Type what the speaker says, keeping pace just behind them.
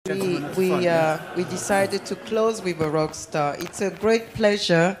we decided to close with a rock star. It's a great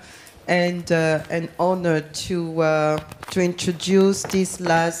pleasure and an honor to introduce this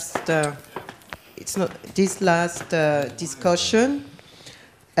last discussion,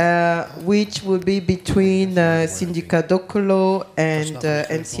 which will be between Sindika Dokolo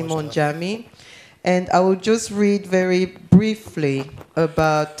and Simon Jami. And I will just read very briefly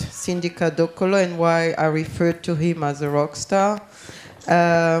about Sindika Dokolo and why I refer to him as a rock star.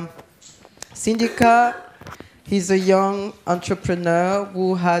 Sindika, he's a young entrepreneur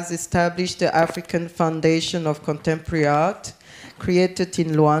who has established the African Foundation of Contemporary Art, created in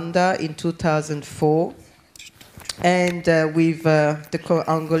Luanda in 2004, and with the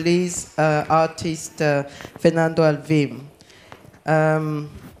Congolese artist Fernando Alvim.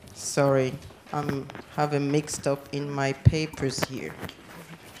 Sorry, I'm having mixed up in my papers here.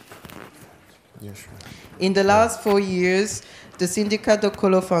 Yeah, sure. In the last 4 years, the Sindika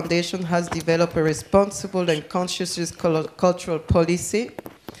Dokolo Foundation has developed a responsible and conscious cultural policy,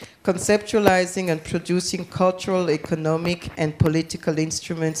 conceptualizing and producing cultural, economic, and political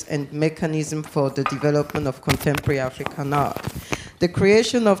instruments and mechanisms for the development of contemporary African art. The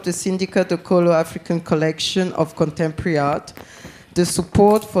creation of the Sindika Dokolo African Collection of Contemporary Art, the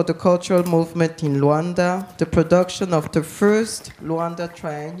support for the cultural movement in Luanda, the production of the first Luanda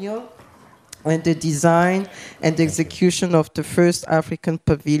Triennial, and the design and execution of the first African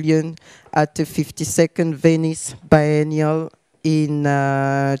pavilion at the 52nd Venice Biennial in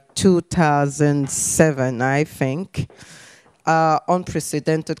 2007, I think,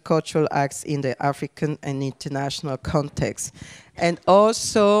 unprecedented cultural acts in the African and international context. And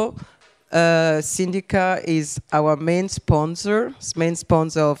also, Sindika is our main sponsor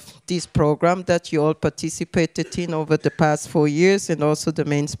of this program that you all participated in over the past 4 years, and also the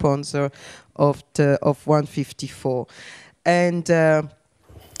main sponsor of 154. And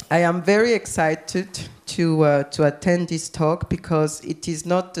I am very excited to attend this talk, because it is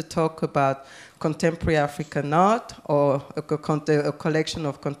not the talk about contemporary African art or a collection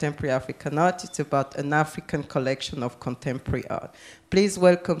of contemporary African art. It's about an African collection of contemporary art. Please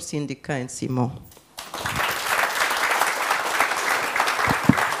welcome Sindika and Simon.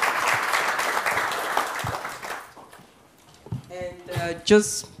 And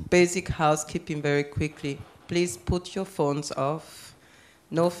just basic housekeeping very quickly. Please put your phones off.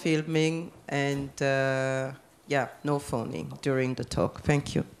 No filming and no phoning during the talk.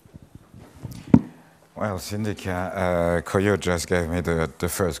 Thank you. Well, Sindika, Koyo just gave me the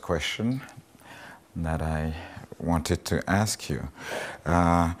first question that I wanted to ask you.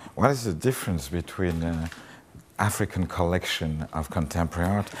 What is the difference between an African collection of contemporary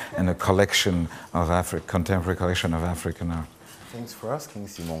art and a collection of contemporary collection of African art? Thanks for asking,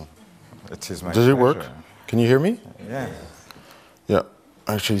 Simon. It is my Does pleasure. it work? Can you hear me? Yeah. Yeah.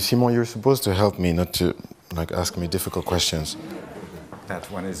 Actually, Simon, you're supposed to help me, not to ask me difficult questions. That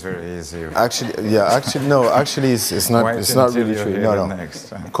one is very easy. Actually, it's not really true. No. Next.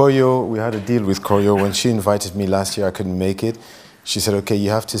 Koyo, we had a deal with Koyo. When she invited me last year, I couldn't make it. She said, okay, you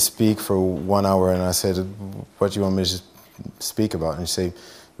have to speak for 1 hour. And I said, what do you want me to speak about? And she said,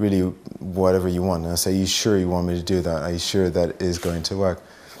 really, whatever you want. And I said, are you sure you want me to do that? Are you sure that is going to work?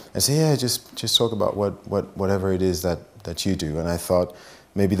 I said, yeah, just talk about whatever it is that you do. And I thought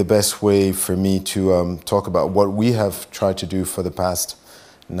maybe the best way for me to talk about what we have tried to do for the past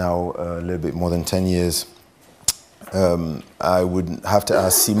now a little bit more than 10 years, I would have to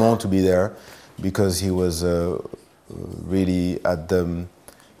ask Simon to be there, because he was really at the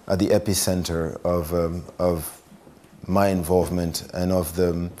epicenter of my involvement and of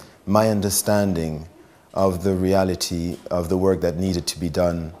my understanding of the reality of the work that needed to be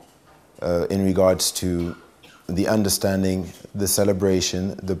done in regards to the understanding, the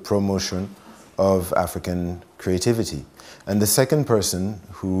celebration, the promotion of African creativity. And the second person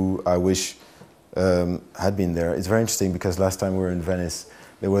who I wish had been there, it's very interesting, because last time we were in Venice,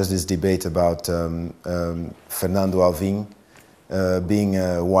 there was this debate about Fernando Alvim being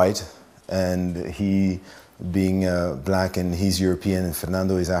white, and he being black, and he's European, and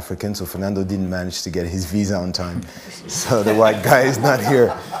Fernando is African, so Fernando didn't manage to get his visa on time. So the white guy is not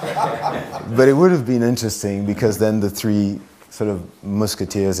here. But it would have been interesting, because then the three sort of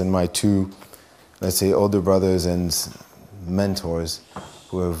musketeers and my two, let's say, older brothers and mentors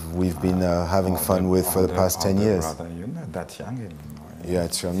who we've been having fun with for the past 10 years. Brother, you're not that young anymore. Yeah,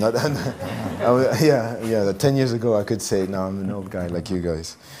 it's true. I'm not. 10 years ago I could say, no, I'm an old guy like you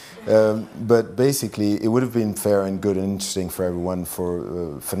guys. But basically, it would have been fair and good and interesting for everyone,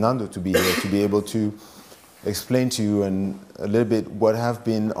 for Fernando to be here, to be able to explain to you a little bit what have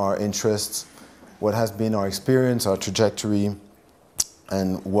been our interests, what has been our experience, our trajectory,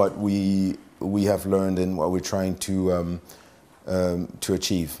 and what we have learned and what we're trying to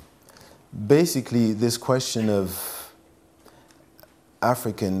achieve. Basically, this question of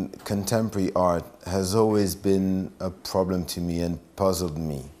African contemporary art has always been a problem to me and puzzled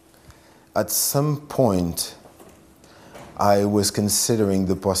me. At some point, I was considering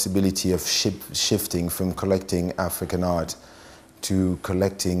the possibility of shifting from collecting African art to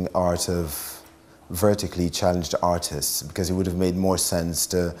collecting art of vertically challenged artists, because it would have made more sense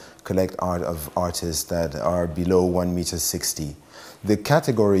to collect art of artists that are below 1.60 meters. The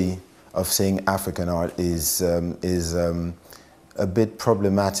category of saying African art is a bit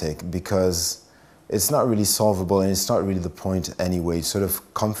problematic because it's not really solvable and it's not really the point anyway. It sort of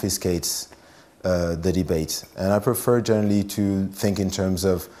confiscates the debate. And I prefer generally to think in terms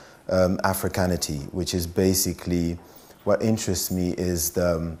of Africanity, which is basically what interests me is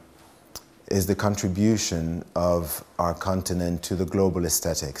the contribution of our continent to the global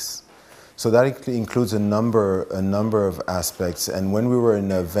aesthetics. So that includes a number of aspects. And when we were in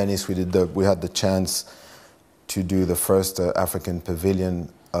Venice, we had the chance to do the first African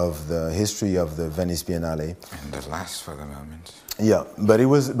pavilion of the history of the Venice Biennale. And the last for the moment. Yeah, but it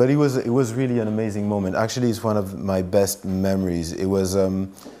was really an amazing moment. Actually, it's one of my best memories. It was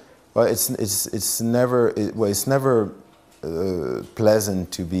well, it's never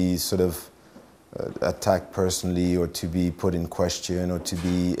pleasant to be sort of attacked personally or to be put in question or to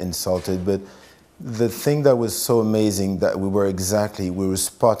be insulted. But the thing that was so amazing that we were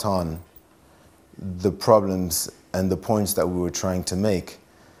spot on the problems and the points that we were trying to make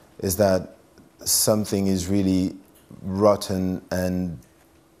is that something is really rotten and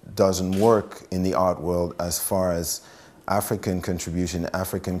doesn't work in the art world as far as African contribution,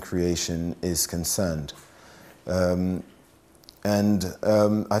 African creation is concerned. I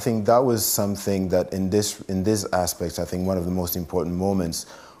think that was something that in this aspect, I think one of the most important moments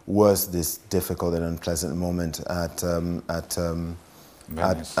was this difficult and unpleasant moment at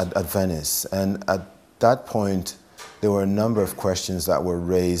Venice. And at that point, there were a number of questions that were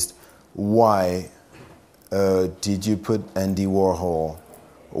raised. Why did you put Andy Warhol?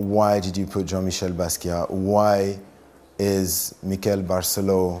 Why did you put Jean-Michel Basquiat? Why is Michel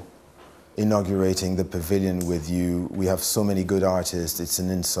Barceló inaugurating the pavilion with you? We have so many good artists. It's an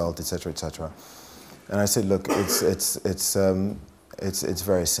insult, etc., etc. And I said, look, it's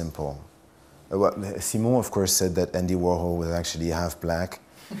very simple. Well, Simon, of course, said that Andy Warhol was actually half black,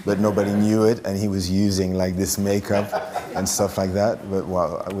 but nobody knew it, and he was using like this makeup and stuff like that. But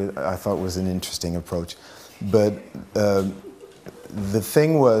well, I thought it was an interesting approach. But the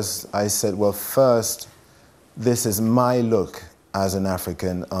thing was, I said, well, first, this is my look as an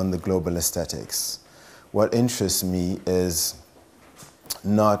African on the global aesthetics. What interests me is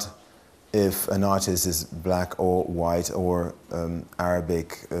not if an artist is black or white or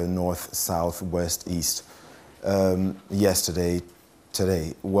Arabic, north, south, west, east, yesterday,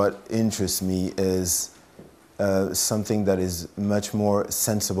 today. What interests me is something that is much more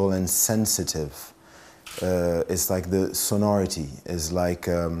sensible and sensitive. It's like the sonority, is like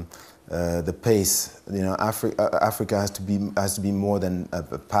the pace. You know, Africa has to be more than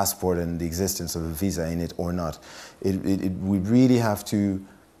a passport and the existence of a visa in it or not. We really have to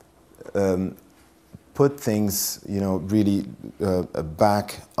put things, you know, really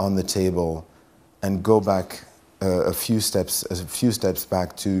back on the table and go back a few steps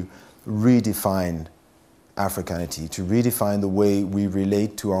back to redefine Africanity, to redefine the way we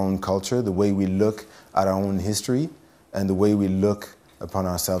relate to our own culture, the way we look at our own history, and the way we look upon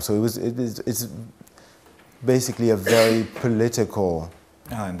ourselves. So it's basically a very political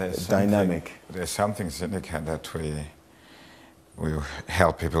dynamic. There's something, Zindika, that we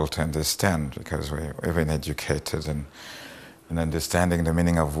help people to understand, because we've been educated and understanding the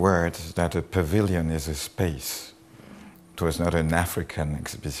meaning of words, that a pavilion is a space. It was not an African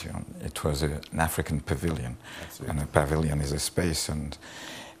exhibition, it was an African pavilion. Absolutely. And a pavilion is a space. And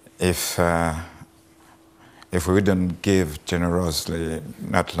if we wouldn't give generously,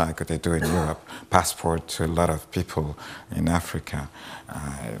 not like they do in Europe, passport to a lot of people in Africa,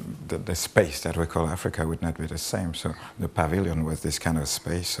 the space that we call Africa would not be the same. So the pavilion was this kind of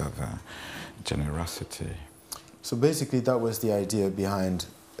space of generosity. So basically that was the idea behind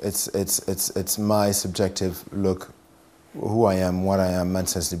it's my subjective look, who I am, what I am, my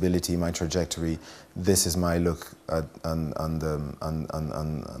sensibility, my trajectory. This is my look on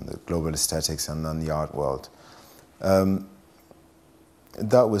the global aesthetics and on the art world.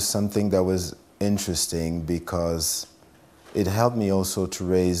 That was something that was interesting because it helped me also to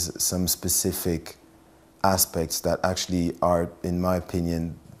raise some specific aspects that actually are, in my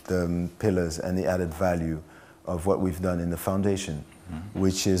opinion, the pillars and the added value of what we've done in the foundation.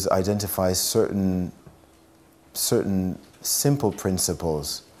 which is identify certain simple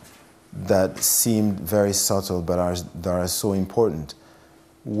principles that seem very subtle but that are so important.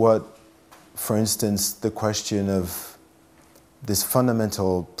 For instance, the question of this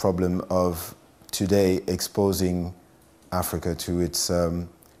fundamental problem of today exposing Africa to its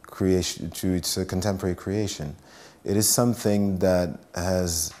creation, to its contemporary creation. It is something that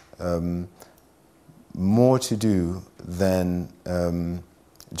has more to do than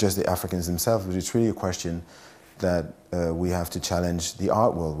just the Africans themselves, but it's really a question that we have to challenge the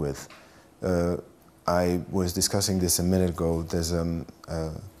art world with. I was discussing this a minute ago. There's a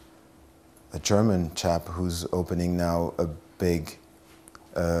German chap who's opening now a big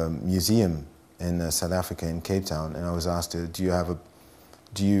museum in South Africa, in Cape Town, and I was asked, do you have a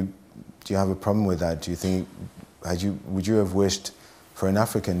problem with that? Do you think, would you have wished for an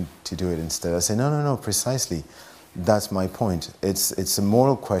African to do it instead? I say, no, precisely. That's my point. It's a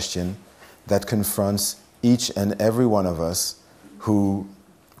moral question that confronts each and every one of us who,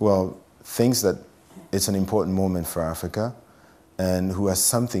 well, thinks that it's an important moment for Africa and who has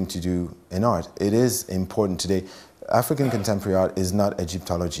something to do in art. It is important today. African contemporary art is not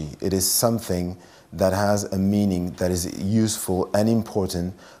Egyptology. It is something that has a meaning that is useful and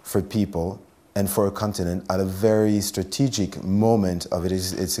important for people and for a continent at a very strategic moment of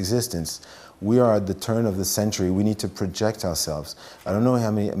its existence. We are at the turn of the century. We need to project ourselves. I don't know how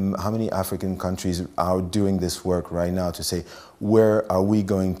many African countries are doing this work right now to say, where are we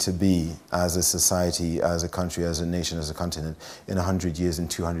going to be as a society, as a country, as a nation, as a continent in 100 years, in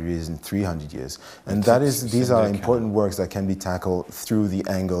 200 years, in 300 years? And these are important works that can be tackled through the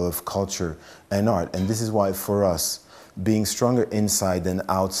angle of culture and art. And this is why, for us, being stronger inside than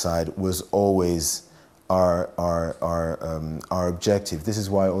outside was always our objective. This is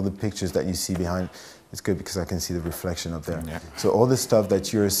why all the pictures that you see behind, it's good because I can see the reflection up there. Yeah. So all the stuff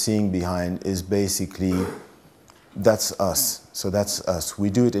that you're seeing behind is basically, that's us. So that's us. We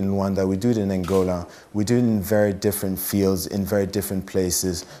do it in Rwanda, we do it in Angola, we do it in very different fields, in very different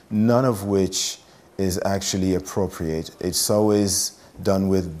places, none of which is actually appropriate. It's always done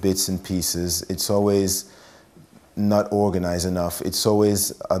with bits and pieces. It's always not organized enough. It's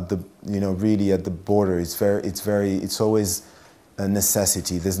always at the, really at the border. It's always a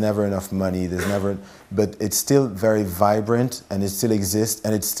necessity. There's never enough money. But it's still very vibrant, and it still exists,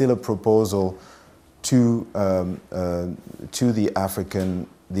 and it's still a proposal to the African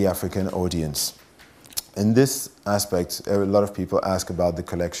audience. In this aspect, a lot of people ask about the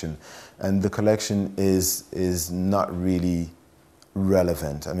collection, and the collection is not really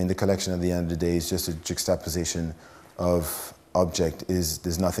relevant. I mean, the collection at the end of the day is just a juxtaposition of object.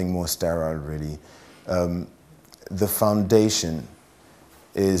 There's nothing more sterile, really. The foundation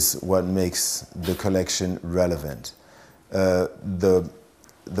is what makes the collection relevant. The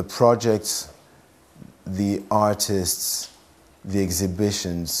projects, the artists, the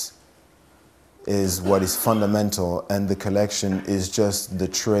exhibitions is what is fundamental, and the collection is just the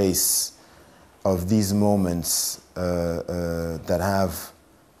trace of these moments that have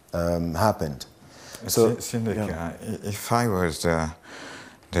happened. So, Sindika, if I was the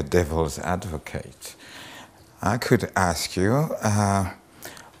devil's advocate, I could ask you,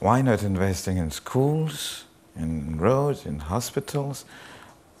 why not investing in schools, in roads, in hospitals?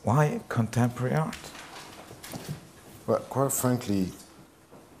 Why contemporary art? Well, quite frankly,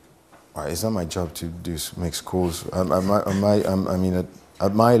 it's not my job to make schools. At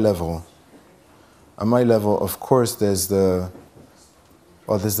my level, of course, there's the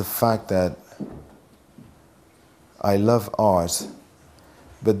fact that I love art,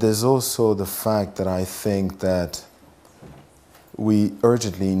 but there's also the fact that I think that we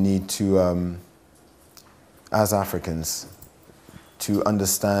urgently need to, as Africans, to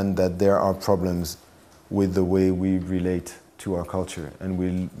understand that there are problems with the way we relate to our culture, and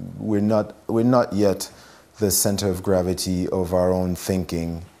we're not yet the center of gravity of our own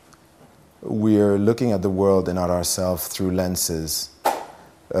thinking. We're looking at the world and at ourselves through lenses.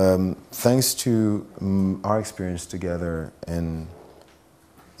 Thanks to our experience together in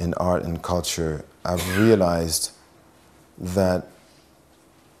art and culture, I've realized that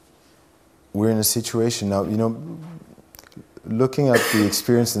we're in a situation now, looking at the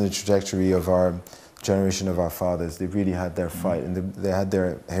experience and the trajectory of our generation, of our fathers, they really had their fight, and they had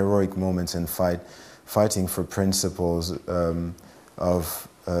their heroic moments in fighting for principles of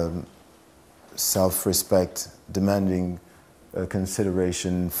self-respect, demanding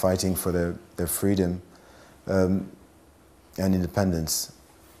consideration, fighting for their freedom and independence.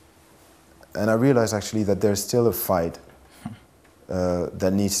 And I realized actually that there's still a fight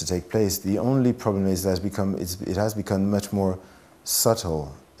that needs to take place. The only problem is that it has become much more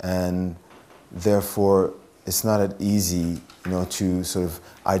subtle, and therefore it's not that easy, to sort of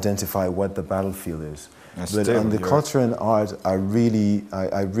identify what the battlefield is. But on the culture and art, I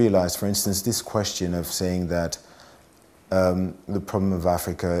realized, for instance, this question of saying that the problem of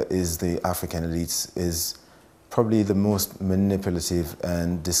Africa is the African elites is probably the most manipulative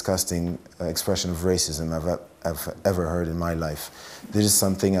and disgusting expression of racism I've ever heard in my life. This is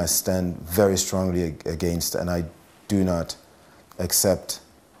something I stand very strongly against, and I do not accept.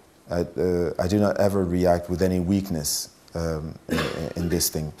 I do not ever react with any weakness in this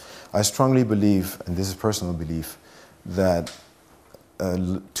thing. I strongly believe, and this is personal belief, that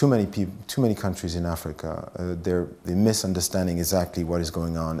too many countries in Africa, they're misunderstanding exactly what is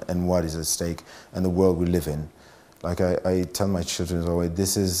going on and what is at stake and the world we live in. Like I tell my children always,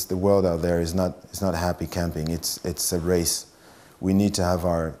 this is the world out there is not happy camping. It's a race. We need to have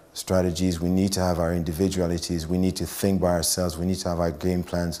our strategies. We need to have our individualities. We need to think by ourselves. We need to have our game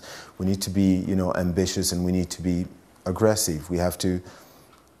plans. We need to be, ambitious, and we need to be aggressive. We have to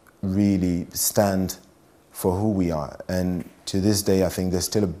really stand for who we are. And to this day, I think there's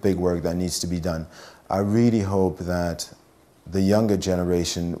still a big work that needs to be done. I really hope that the younger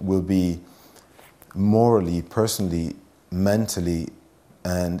generation will be morally, personally, mentally,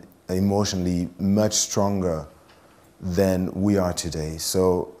 and emotionally much stronger than we are today.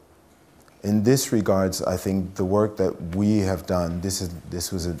 So in this regards, I think the work that we have done,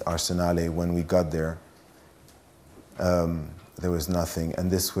 this was at Arsenale when we got there. There was nothing, and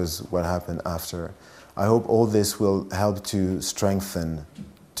this was what happened after. I hope all this will help to strengthen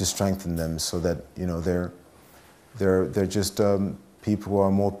them, so that they're just people who are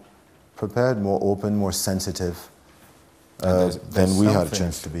more prepared, more open, more sensitive than we had a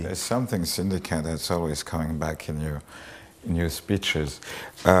chance to be. There's something, Sindika, that's always coming back in your speeches.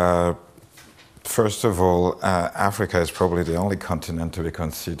 First of all, Africa is probably the only continent to be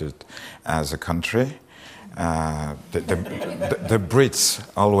considered as a country. The Brits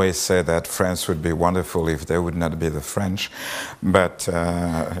always say that France would be wonderful if there would not be the French, but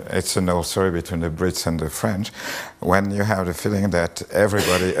it's an old story between the Brits and the French. When you have the feeling that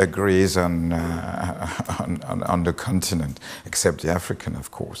everybody agrees on the continent, except the African,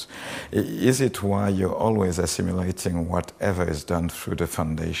 of course, is it why you're always assimilating whatever is done through the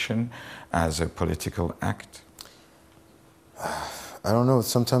foundation as a political act? I don't know,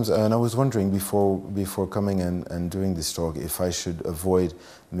 sometimes, and I was wondering before coming and doing this talk if I should avoid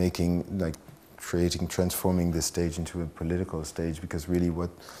transforming this stage into a political stage, because really what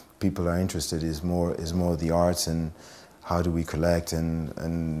people are interested is more the arts, and how do we collect,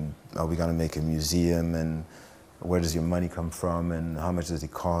 and are we going to make a museum, and where does your money come from, and how much does it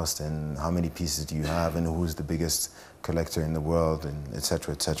cost, and how many pieces do you have, and who's the biggest collector in the world, and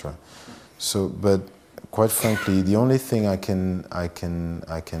etc., etc. So, but quite frankly, the only thing I can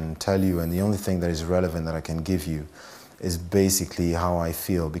tell you, and the only thing that is relevant that I can give you, is basically how I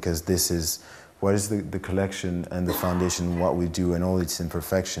feel, because this is what is the collection and the foundation, what we do, and all its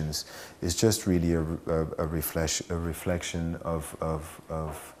imperfections is just really a reflection of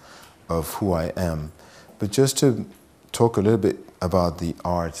who I am. But just to talk a little bit about the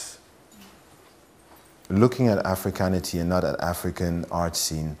arts, looking at Africanity and not at African art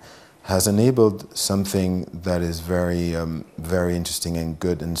scene has enabled something that is very, very interesting and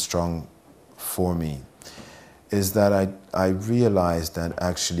good and strong for me, is that I realized that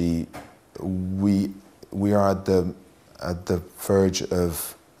actually we are at the verge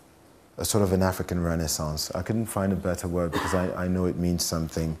of a sort of an African Renaissance. I couldn't find a better word, because I know it means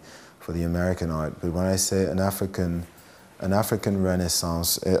something for the American art, but when I say an African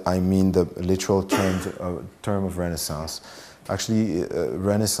Renaissance, I mean the literal term of Renaissance. Actually,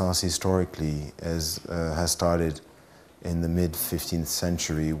 Renaissance historically has started in the mid-15th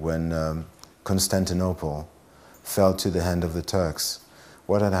century when Constantinople fell to the hand of the Turks.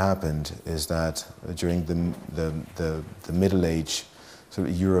 What had happened is that during the Middle Age, so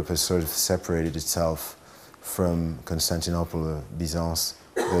Europe has sort of separated itself from Constantinople, Byzance,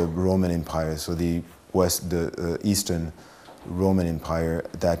 the Roman Empire, so the Eastern Roman Empire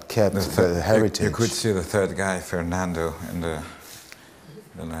that kept the heritage. You could see the third guy, Fernando, in the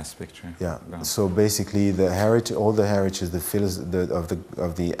last picture. Yeah. So basically, the heritage, all the heritage of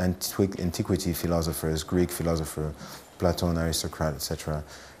the antiquity philosophers, Greek philosopher, Plato, Aristocrat, etc.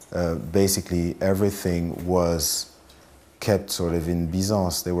 Basically, everything was kept sort of in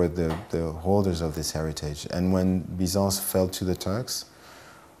Byzance. They were the holders of this heritage. And when Byzance fell to the Turks,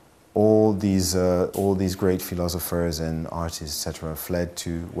 all these great philosophers and artists, etc., fled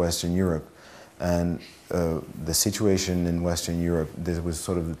to Western Europe, and the situation in Western Europe, there was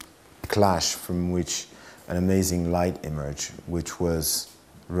sort of a clash from which an amazing light emerge, which was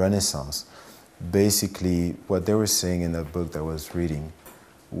Renaissance. Basically, what they were saying in the book that I was reading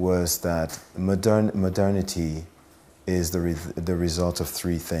was that modernity is the result of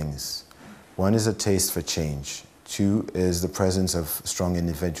three things. One is a taste for change. Two is the presence of strong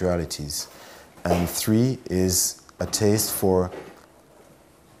individualities. And three is a taste for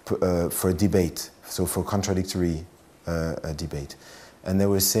debate, so for contradictory debate. And they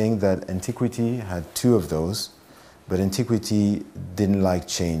were saying that antiquity had two of those, but antiquity didn't like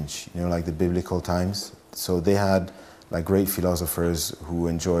change, you know, like the biblical times. So they had like great philosophers who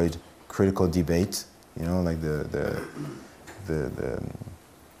enjoyed critical debate, you know, like the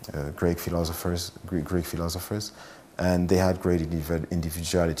Greek philosophers, and they had great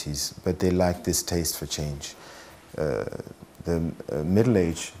individualities, but they lacked this taste for change. The Middle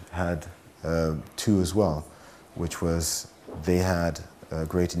Age had two as well, which was they had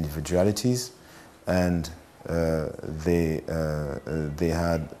great individualities, and they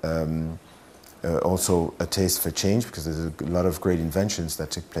had also a taste for change, because there's a lot of great inventions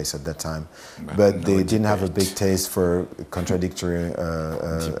that took place at that time, but they didn't have a big taste for contradictory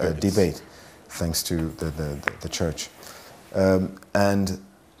debate, thanks to the church. And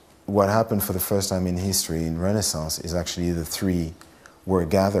what happened for the first time in history in Renaissance is actually the three were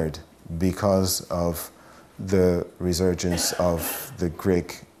gathered because of the resurgence of the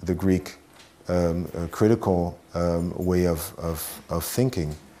Greek critical way of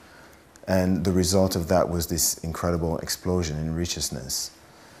thinking. And the result of that was this incredible explosion in richness.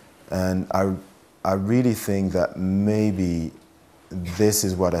 And I really think that maybe this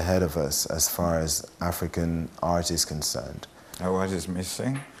is what ahead of us as far as African art is concerned. Now, what is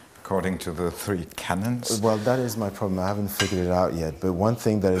missing, according to the three canons? Well, that is my problem. I haven't figured it out yet. But one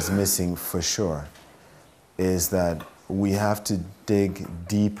thing that is missing for sure is that we have to dig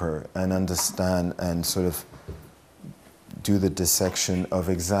deeper and understand and sort of do the dissection of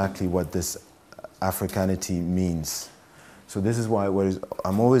exactly what this Africanity means. So this is why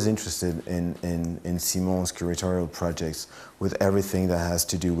I'm always interested in Simon's curatorial projects, with everything that has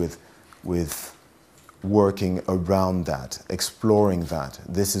to do with working around that, exploring that.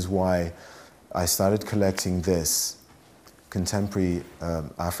 This is why I started collecting this contemporary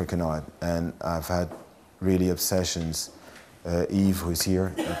African art, and I've had really obsessions. Yves, who's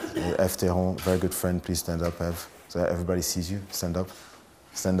here, Eve Theron, very good friend, please stand up, Eve, so that everybody sees you. Stand up,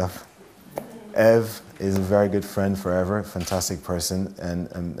 stand up. Eve is a very good friend forever, fantastic person,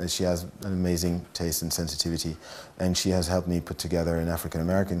 and she has an amazing taste and sensitivity, and she has helped me put together an African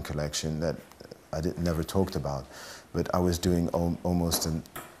American collection that I never talked about, but I was doing almost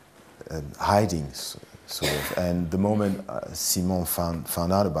a hiding, sort of. And the moment Simon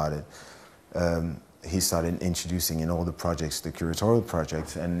found out about it, he started introducing in all the projects, the curatorial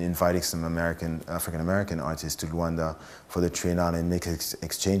projects, and inviting some African American artists to Luanda for the Triennale and make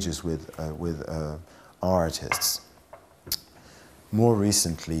exchanges with our artists. More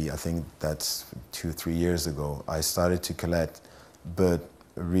recently, I think that's 2 or 3 years ago, I started to collect, but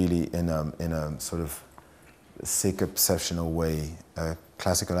really in a sort of sick, exceptional way,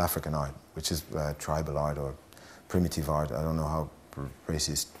 classical African art, which is tribal art or primitive art. I don't know how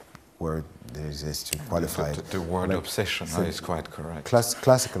racist word there exists to qualify it. The word obsession is quite correct.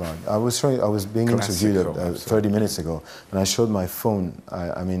 Classical art. I was being interviewed 30 minutes ago, and I showed my phone.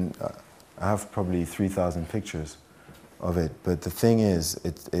 I mean, I have probably 3,000 pictures of it. But the thing is,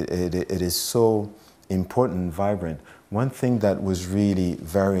 it is so important and vibrant. One thing that was really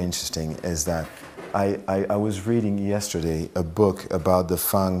very interesting is that I was reading yesterday a book about the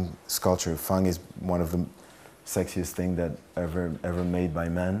Fang sculpture. Fang is one of the sexiest thing that ever made by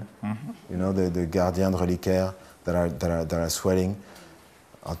man. Mm-hmm. You know, the gardiens reliquaires that are sweating.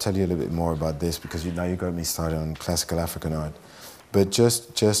 I'll tell you a little bit more about this, because now you got me started on classical African art. But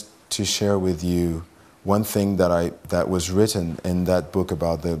just to share with you one thing that was written in that book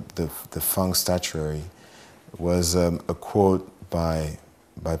about the Fang statuary was a quote by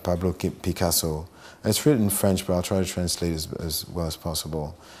Pablo Picasso. And it's written in French, but I'll try to translate as well as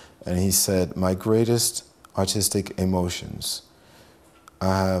possible. And he said, "My greatest artistic emotions,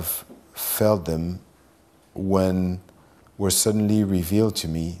 I have felt them when were suddenly revealed to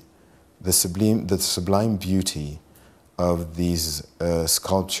me the sublime beauty of these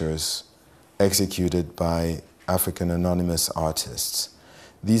sculptures executed by African anonymous artists.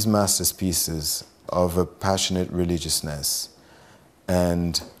 These masterpieces of a passionate religiousness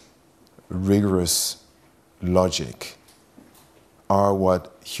and rigorous logic are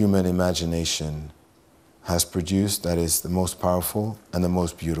what human imagination has produced, that is the most powerful and the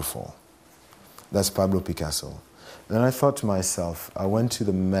most beautiful." That's Pablo Picasso. And then I thought to myself, I went to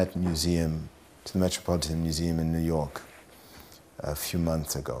the Met Museum to the Metropolitan Museum in New York a few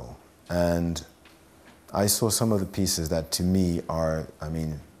months ago. And I saw some of the pieces that to me are, I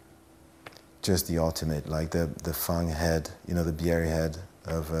mean, just the ultimate, like the Fang head, you know, the Bierry head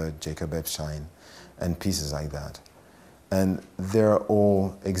of Jacob Epstein, and pieces like that. And they're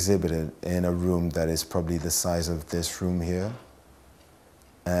all exhibited in a room that is probably the size of this room here.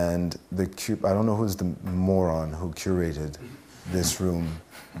 And I don't know who's the moron who curated this room.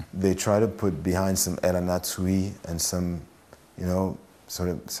 They try to put behind some Ella Natsui and some, you know, sort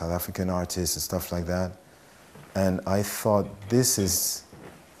of South African artists and stuff like that. And I thought, this is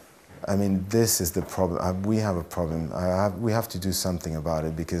the problem. We have a problem. We have to do something about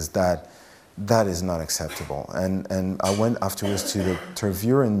it, because that is not acceptable. And I went afterwards to the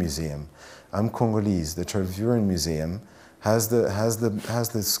Tervuren Museum. I'm Congolese. The Tervuren Museum has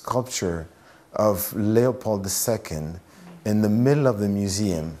the sculpture of Leopold II in the middle of the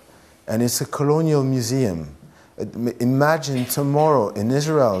museum, and it's a colonial museum. Imagine tomorrow in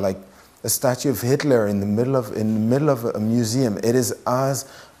Israel, like a statue of Hitler in the middle of a museum. It is as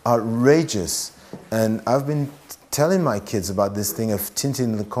outrageous. And I've been telling my kids about this thing of Tintin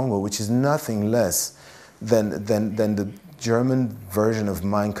in the Congo, which is nothing less than the German version of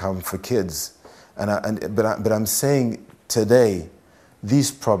Mein Kampf for kids. But I'm saying today,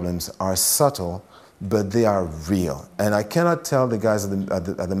 these problems are subtle, but they are real. And I cannot tell the guys at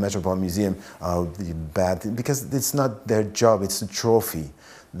the Metropolitan Museum, oh, the bad thing, because it's not their job, it's a trophy.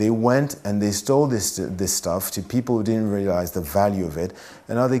 They went and they stole this stuff to people who didn't realize the value of it,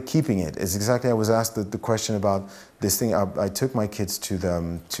 and now they're keeping it. It's exactly, I was asked the question about this thing. I took my kids to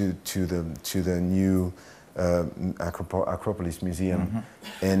the new Acropolis Museum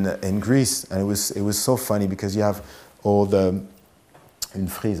in Greece, and it was so funny, because you have all the, in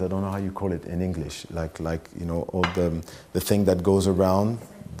Frise, I don't know how you call it in English, like you know, all the thing that goes around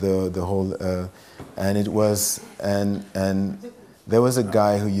the whole, and it was, and there was a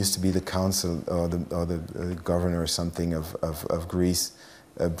guy who used to be the council or the governor or something of Greece,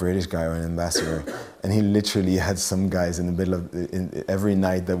 a British guy or an ambassador, and he literally had some guys in the middle of every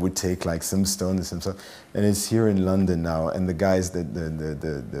night that would take like some stone and some stuff, and it's here in London now, and the guys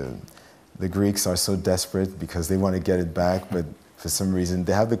the Greeks are so desperate because they want to get it back, but for some reason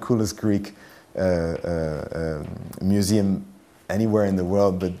they have the coolest Greek museum anywhere in the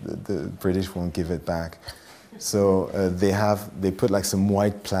world, but the British won't give it back. So they put like some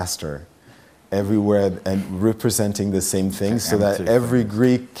white plaster everywhere and representing the same thing, so that every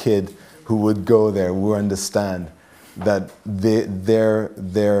Greek kid who would go there will understand that their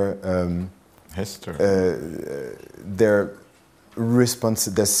history, their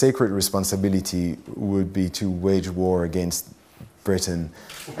sacred responsibility would be to wage war against Britain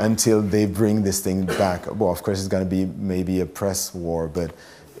until they bring this thing back. Well, of course, it's going to be maybe a press war, but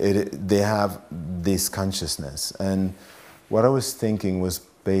they have this consciousness. And what I was thinking was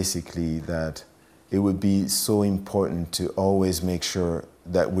basically that it would be so important to always make sure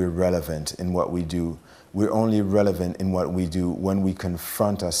that we're relevant in what we do. We're only relevant in what we do when we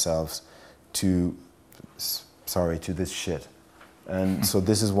confront ourselves to this shit. And so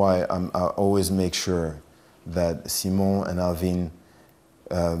this is why I always make sure that Simon and Alvin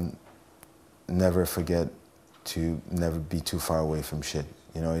never forget to never be too far away from shit.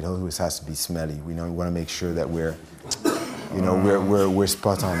 You know, it always has to be smelly. We want to make sure that we're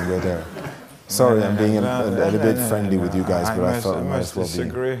spot on. We're there. Sorry, I'm being a bit friendly with you guys, but I thought I might as well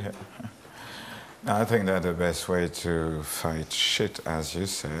disagree. I think that the best way to fight shit, as you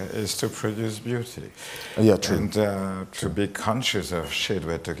say, is to produce beauty. Yeah, true. And to be conscious of shit,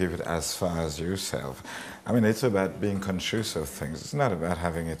 but to give it as far as yourself. I mean, it's about being conscious of things. It's not about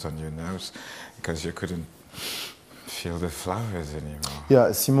having it on your nose, because you couldn't feel the flowers anymore.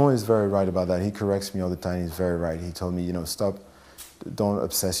 Yeah, Simon is very right about that. He corrects me all the time. He's very right. He told me, you know, stop, don't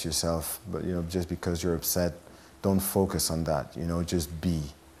obsess yourself. But, you know, just because you're upset, don't focus on that. You know, just be.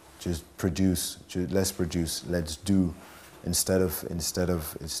 Just produce. Let's produce. Let's do, instead of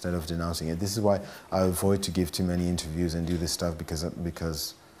denouncing it. This is why I avoid to give too many interviews and do this stuff,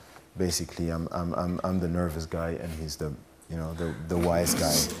 because basically I'm the nervous guy and he's the wise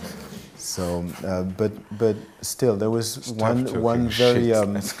guy. So, but still, there was one very.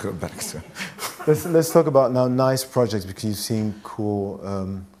 Let's go back to. Let's talk about now nice projects, because you've seen cool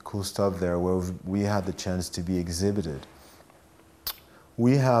stuff there where we had the chance to be exhibited.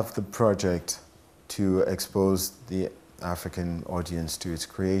 We have the project to expose the African audience to its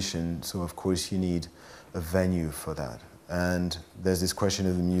creation, so of course you need a venue for that. And there's this question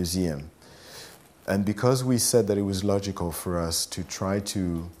of the museum. And because we said that it was logical for us to try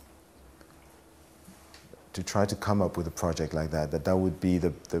to to try to come up with a project like that, that would be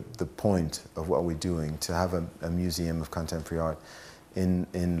the point of what we're doing, to have a museum of contemporary art in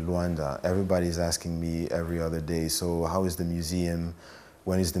Luanda. Everybody's asking me every other day, so how is the museum,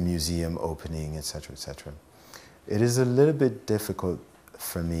 when is the museum opening, etc., etc. It is a little bit difficult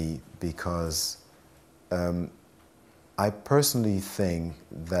for me because I personally think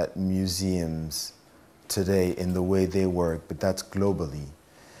that museums today, in the way they work, but that's globally,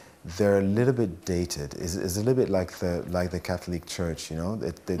 they're a little bit dated. It's a little bit like the Catholic Church, you know.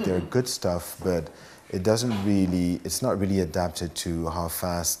 They're good stuff, but it's not really adapted to how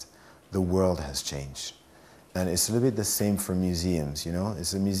fast the world has changed. And it's a little bit the same for museums, you know. I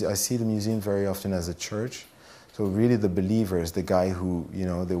see the museum very often as a church. So really the believers, the guy who, you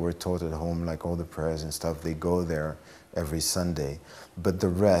know, they were taught at home, like all the prayers and stuff, they go there every Sunday. But the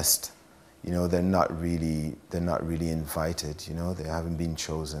rest, you know, they're not really invited, you know, they haven't been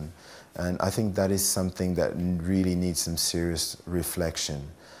chosen. And I think that is something that really needs some serious reflection.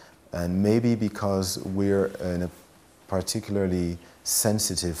 And maybe because we're in a particularly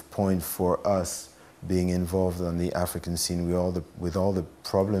sensitive point for us being involved on the African scene with all the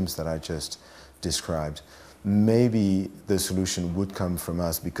problems that I just described, maybe the solution would come from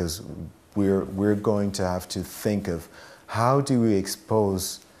us, because we're going to have to think of how do we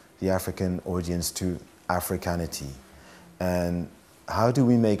expose the African audience to Africanity, and how do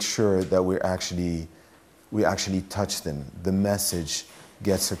we make sure that we actually touch them, the message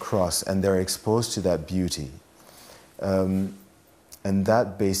gets across, and they're exposed to that beauty. And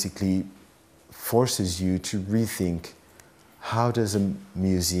that basically forces you to rethink, how does a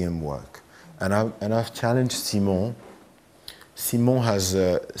museum work? And I've challenged Simon. Simon has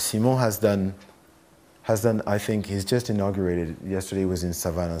done, I think he's just inaugurated. Yesterday was in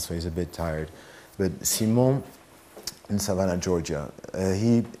Savannah, so he's a bit tired. But Simon in Savannah, Georgia,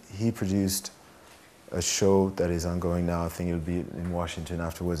 he produced a show that is ongoing now. I think it'll be in Washington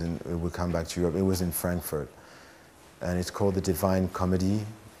afterwards, and it will come back to Europe. It was in Frankfurt, and it's called The Divine Comedy.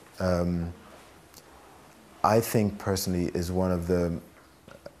 I think personally is one of the,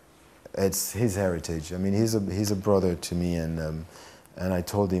 it's his heritage. I mean, he's a brother to me, and I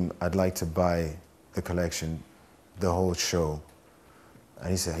told him I'd like to buy the collection, the whole show. And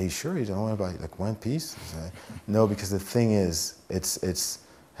he said, "Hey, sure you don't want to buy like one piece?" I said, "No, because the thing is, it's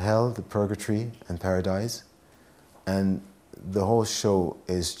hell, the purgatory, and paradise, and the whole show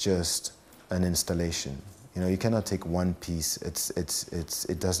is just an installation. You know, you cannot take one piece.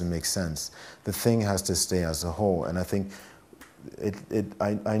 It doesn't make sense. The thing has to stay as a whole." And I think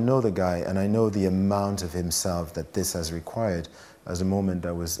I know the guy, and I know the amount of himself that this has required at a moment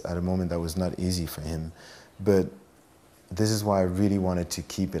that was not easy for him. But this is why I really wanted to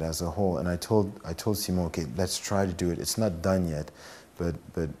keep it as a whole. And I told Simon, okay, let's try to do it. It's not done yet, but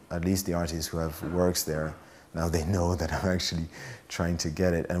at least the artists who have works there, now they know that I'm actually trying to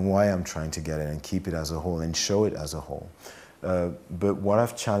get it, and why I'm trying to get it and keep it as a whole and show it as a whole. But what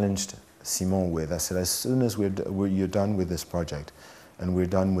I've challenged Simon with, I said, as soon as you're done with this project and we're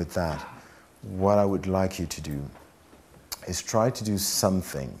done with that, what I would like you to do is try to do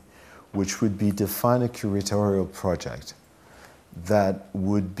something which would be define a curatorial project that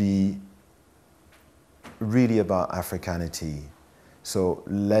would be really about Africanity. So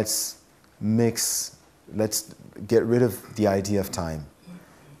let's get rid of the idea of time.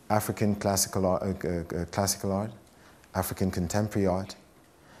 African classical art, African contemporary art,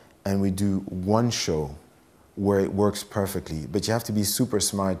 and we do one show where it works perfectly. But you have to be super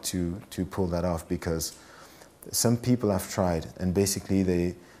smart to pull that off, because some people have tried, and basically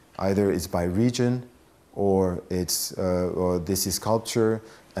they either it's by region, or it's or this is sculpture,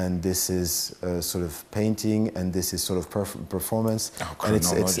 and this is sort of painting, and this is sort of performance. And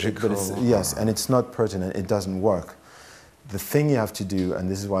yes, and it's not pertinent. It doesn't work. The thing you have to do, and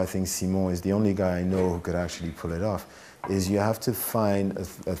this is why I think Simon is the only guy I know who could actually pull it off, is you have to find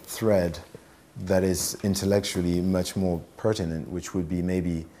a thread that is intellectually much more pertinent, which would be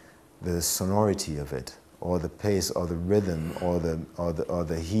maybe the sonority of it, or the pace, or the rhythm, or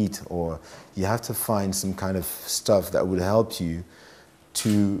the heat, or you have to find some kind of stuff that would help you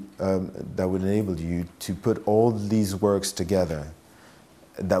to that would enable you to put all these works together,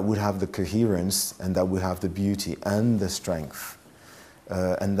 that would have the coherence, and that would have the beauty and the strength,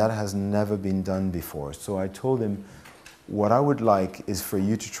 and that has never been done before. So I told him, what I would like is for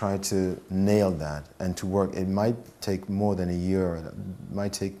you to try to nail that and to work. It might take more than a year, it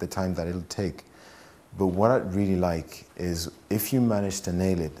might take the time that it'll take. But what I'd really like is, if you manage to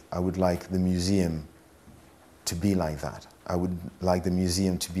nail it, I would like the museum to be like that. I would like the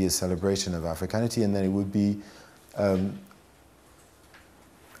museum to be a celebration of Africanity, and then it would be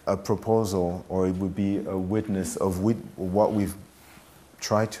a proposal, or it would be a witness of what we've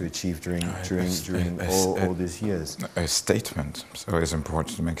tried to achieve during all these years. A statement. So it's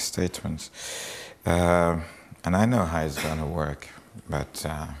important to make statements. And I know how it's going to work, but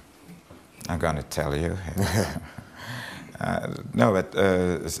I'm going to tell you. No, but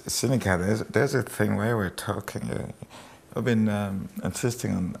Sinikka, there's a thing where we're talking. I've been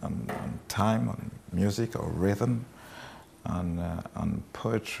insisting on time, on music or rhythm, on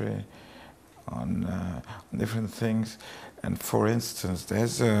poetry, on different things. And for instance,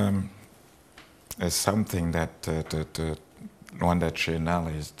 there's something that the Luanda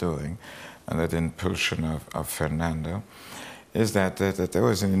Triennale is doing, under the impulsion of Fernando, is that there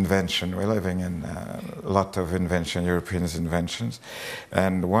was an invention. We're living in a lot of invention, European inventions,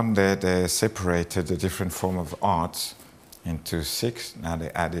 and one day they separated the different form of arts into 6. Now they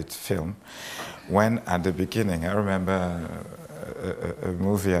added film. When at the beginning, I remember a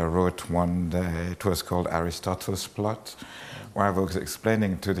movie I wrote one day. It was called Aristotle's Plot, where I was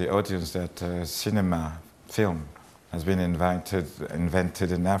explaining to the audience that cinema, film, has been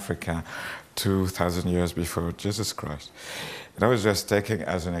invented in Africa 2,000 years before Jesus Christ. And I was just taking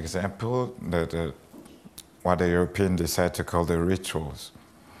as an example what the Europeans decided to call the rituals.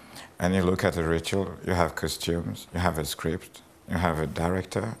 And you look at a ritual, you have costumes, you have a script, you have a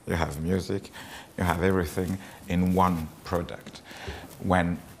director, you have music, you have everything in one product.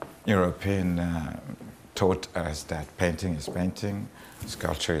 When European taught us that painting is painting,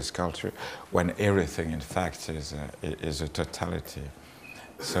 sculpture is sculpture, when everything in fact is a totality.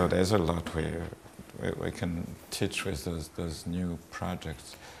 So there's a lot we can teach with those new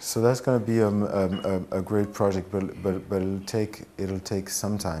projects. So that's going to be a great project, but it'll take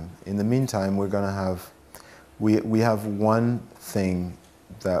some time. In the meantime, we're going to have we have one thing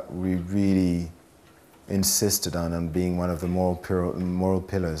that we really insisted on being one of the moral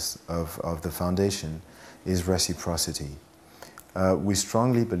pillars of the foundation is reciprocity. We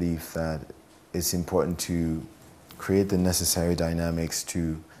strongly believe that it's important to create the necessary dynamics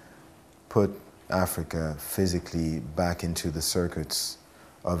to put Africa physically back into the circuits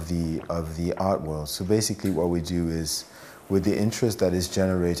of the art world. So basically what we do is, with the interest that is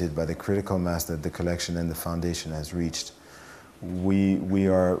generated by the critical mass that the collection and the foundation has reached,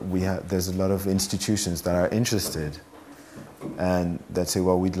 there's a lot of institutions that are interested and that say,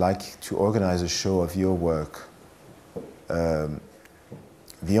 well, we'd like to organize a show of your work. The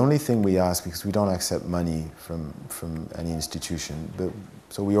only thing we ask, because we don't accept money from any institution, but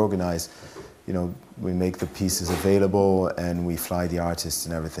so we organize, we make the pieces available and we fly the artists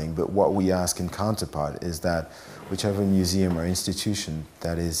and everything. But what we ask in counterpart is that whichever museum or institution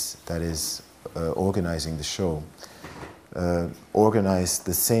that is organizing the show, organize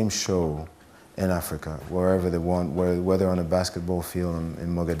the same show in Africa, wherever they want, whether on a basketball field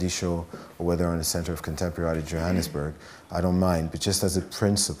in Mogadishu or whether on a Center of Contemporary Art in Johannesburg, I don't mind, but just as a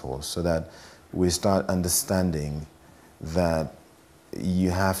principle, so that we start understanding that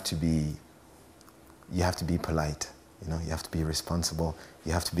you have to be polite, you have to be responsible,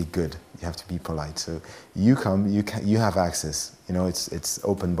 you have to be good, you have to be polite. So you come, you have access, it's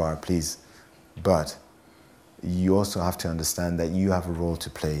open bar, please, but you also have to understand that you have a role to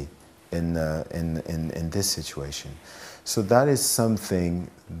play in this situation. So that is something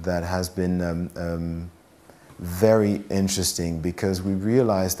that has been very interesting, because we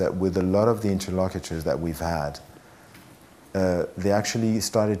realized that with a lot of the interlocutors that we've had, they actually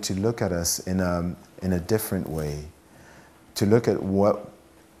started to look at us in a different way, to look at what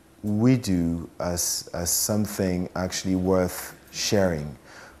we do as something actually worth sharing.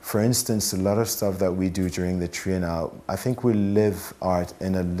 For instance, a lot of stuff that we do during the Triennale, I think we live art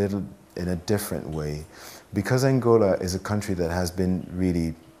in a different way, because Angola is a country that has been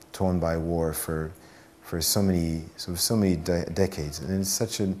really torn by war for so many decades, and it's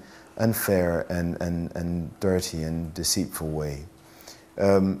such an unfair and dirty and deceitful way.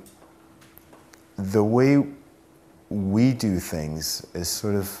 The way we do things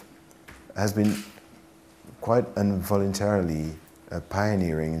has been quite involuntarily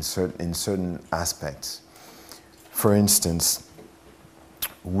pioneering in certain aspects. For instance,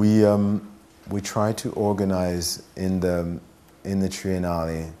 we try to organize in the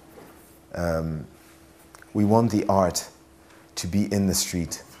Triennale. We want the art to be in the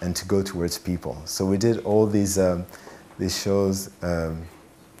street and to go towards people. So we did all these shows.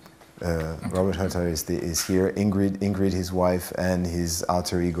 Robert Hutter is here. Ingrid, his wife, and his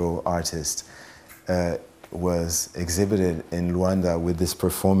alter ego artist, was exhibited in Luanda with this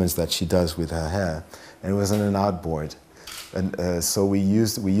performance that she does with her hair, and it was on an outboard. And so we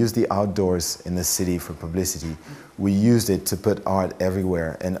used the outdoors in the city for publicity. We used it to put art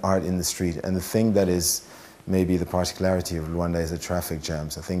everywhere and art in the street. And the thing that is maybe the particularity of Luanda is the traffic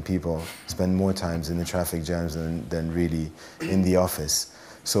jams. I think people spend more times in the traffic jams than really in the office.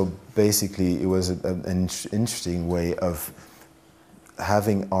 So basically, it was an interesting way of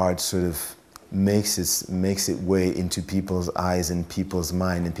having art sort of makes it way into people's eyes and people's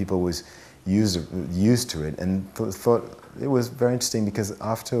mind, and people was used to it, and thought it was very interesting, because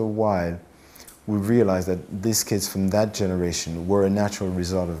after a while we realized that these kids from that generation were a natural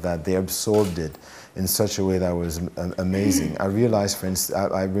result of that. They absorbed it in such a way that was amazing. I realized, for instance,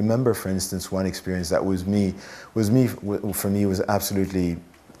 I remember, for instance, one experience that for me was absolutely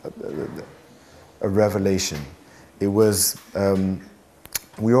a revelation. It was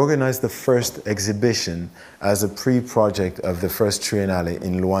we organized the first exhibition as a pre-project of the first Triennale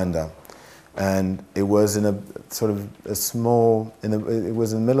in Luanda. And it was in a sort of a small, it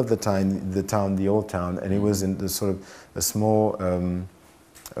was in the middle of the old town, and it was in the sort of a small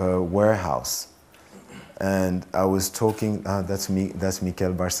warehouse. And I was talking, that's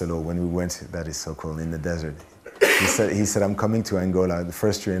Miquel Barceló, when we went, that is so cool, in the desert. He said, I'm coming to Angola, the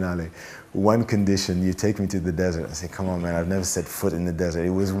first Triennale. One condition, you take me to the desert. I said, come on, man, I've never set foot in the desert.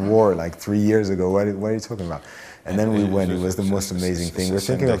 It was war like 3 years ago. What are you talking about? And then we went. It was the most amazing thing. We're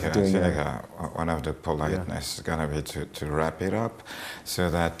thinking of doing one of the politeness is going to be to wrap it up,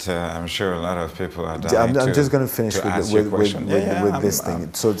 so that I'm sure a lot of people are dying. I'm just going to finish with this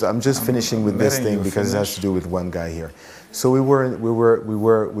thing. So I'm just finishing with this thing because it has to do with one guy here. So we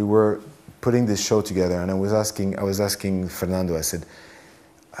were putting this show together, and I was asking Fernando. I said,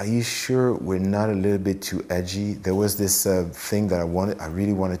 are you sure we're not a little bit too edgy? There was this thing that I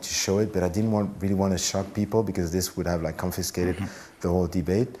really wanted to show it, but I didn't really want to shock people, because this would have like confiscated the whole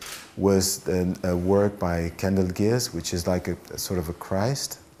debate. Was a work by Kendall Gears, which is like a sort of a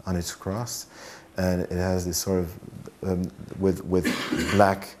Christ on its cross, and it has this sort of with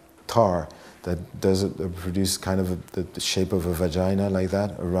black tar that does produce kind of the shape of a vagina like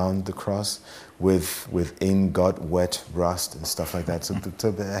that around the cross, with ingot wet rust and stuff like that. So it's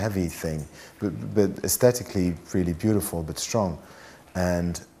a heavy thing, but aesthetically really beautiful but strong.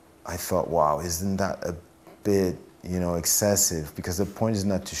 And I thought, wow, isn't that a bit, excessive? Because the point is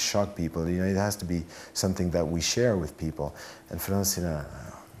not to shock people. It has to be something that we share with people. And Fernando said, no,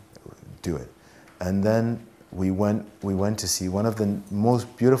 do it. And then we went to see one of the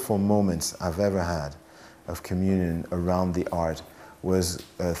most beautiful moments I've ever had of communion around the art. Was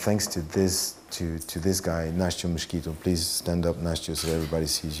thanks to this guy, Nastyo Mosquito. Please stand up, Nastyo, so everybody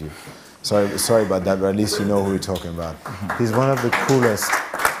sees you. Sorry about that, but at least you know who we're talking about. He's one of the coolest.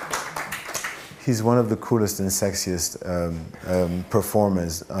 He's one of the coolest and sexiest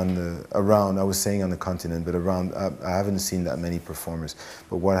performers around. I was saying on the continent, but around. I haven't seen that many performers,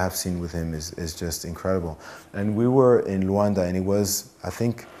 but what I have seen with him is just incredible. And we were in Luanda, and I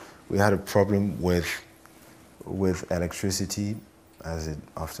think we had a problem with electricity, as it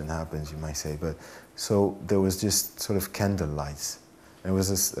often happens, you might say. But so there was just sort of candle lights. There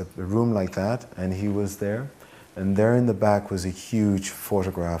was a room like that, and he was there. And there in the back was a huge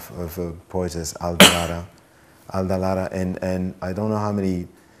photograph of a poetess, Alda Lara, and I don't know how many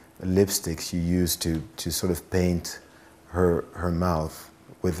lipsticks you used to sort of paint her mouth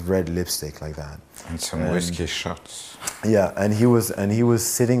with red lipstick like that. And some whiskey shots. Yeah, and he was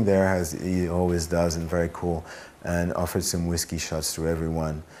sitting there, as he always does, and very cool, and offered some whiskey shots to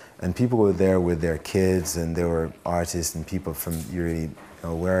everyone. And people were there with their kids, and there were artists and people from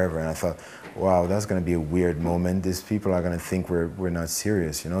wherever. And I thought, wow, that's going to be a weird moment. These people are going to think we're not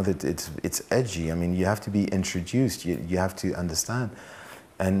serious. That it's edgy. I mean, you have to be introduced. You have to understand.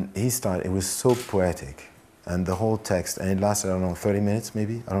 And he started. It was so poetic, and the whole text. And it lasted, I don't know, 30 minutes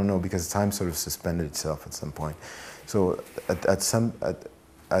maybe. I don't know, because time sort of suspended itself at some point. So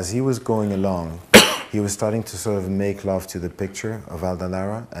as he was going along, he was starting to sort of make love to the picture of Alda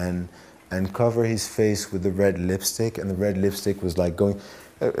Lara and cover his face with the red lipstick, and the red lipstick was like going.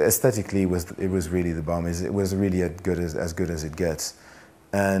 Aesthetically, it was really the bomb. It was really as good as it gets.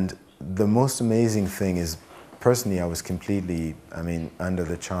 And the most amazing thing is, personally, I was completely, under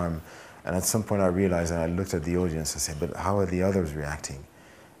the charm. And at some point I realized, and I looked at the audience, I said, but how are the others reacting?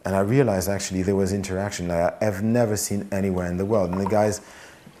 And I realized actually there was interaction like I've never seen anywhere in the world. And the guys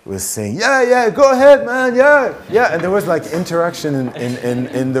was saying, yeah, go ahead, man, yeah. And there was like interaction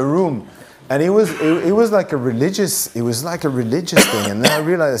in the room. And it was like a religious thing. And then I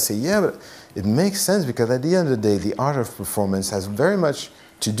realized, I said, yeah, but it makes sense, because at the end of the day, the art of performance has very much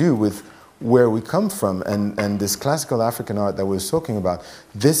to do with where we come from, and this classical African art that we were talking about,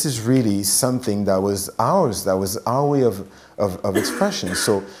 this is really something that was ours, that was our way of expression.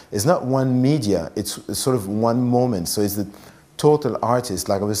 So it's not one media, it's sort of one moment. So it's the total artist.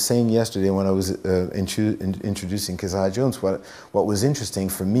 Like I was saying yesterday when I was introducing Keziah Jones, what was interesting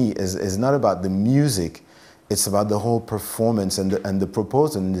for me is not about the music, it's about the whole performance and the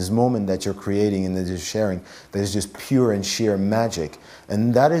proposal and this moment that you're creating and that you're sharing that is just pure and sheer magic.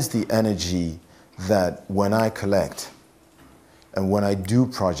 And that is the energy that when I collect and when I do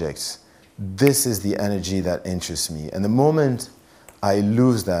projects, this is the energy that interests me. And the moment I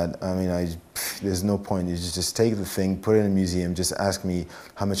lose that, I mean, there's no point. You just take the thing, put it in a museum, just ask me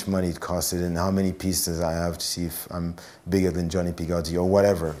how much money it costed and how many pieces I have to see if I'm bigger than Johnny Pigotti or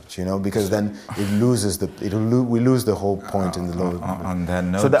whatever, you know, because then it loses we lose the whole point in the low. On that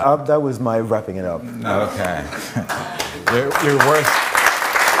note. So that was my wrapping it up. Okay. You're worse.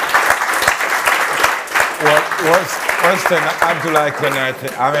 Worse than Abdoulaye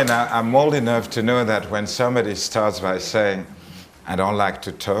Konate. I mean, I'm old enough to know that when somebody starts by saying, I don't like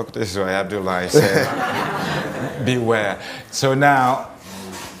to talk, this is why Abdoulaye said, beware. So now,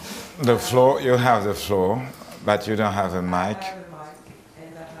 the floor, you have the floor, but you don't have a mic. I have a mic,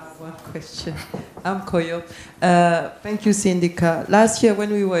 and I have one question. I'm Koyo. Thank you, Sindika. Last year when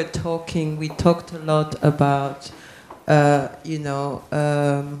we were talking, we talked a lot about,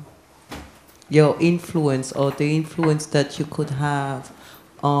 your influence or the influence that you could have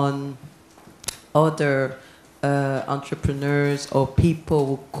on other entrepreneurs or people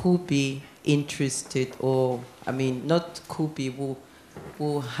who could be interested, or I mean not could be,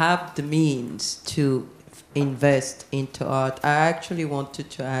 who have the means to invest into art. I actually wanted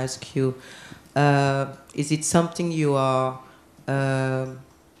to ask you, is it something you are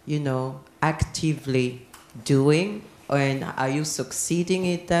actively doing, and are you succeeding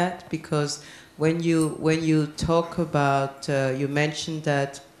in that? Because when you talk about, you mentioned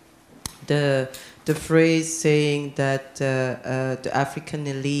that the phrase saying that the African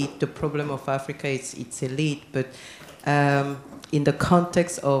elite, the problem of Africa is its elite, but in the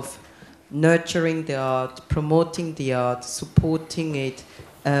context of nurturing the art, promoting the art, supporting it,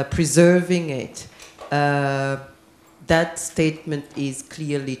 preserving it, that statement is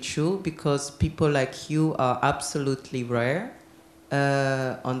clearly true, because people like you are absolutely rare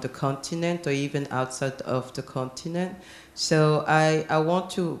on the continent or even outside of the continent. So I want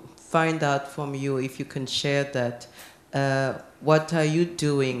to find out from you, if you can share that, what are you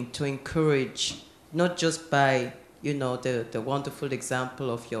doing to encourage, not just by the wonderful example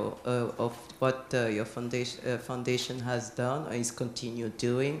of your of what your foundation has done or is continue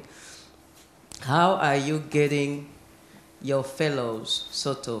doing. How are you getting your fellows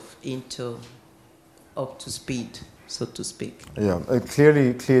sort of up to speed, so to speak? Yeah,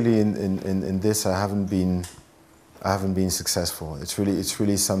 clearly in this I haven't been successful. It's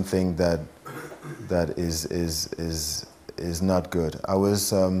really something that is not good. I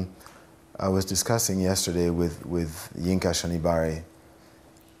was discussing yesterday with Yinka Shonibare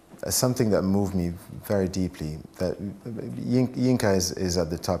something that moved me very deeply. That Yinka is at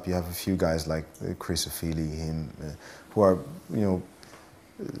the top. You have a few guys like Chris Ofili, him, who are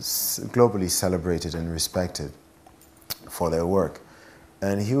globally celebrated and respected for their work.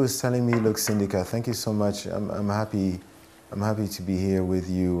 And he was telling me, look, Sindika, thank you so much. I'm happy to be here with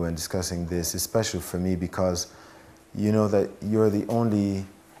you and discussing this. It's special for me because you know that you're the only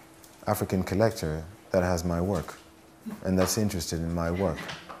African collector that has my work and that's interested in my work.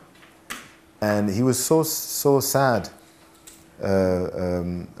 And he was so sad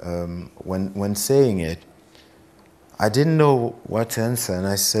when saying it. I didn't know what to answer, and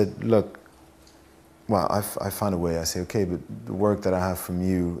I said, look, well, I found a way. I say, okay, but the work that I have from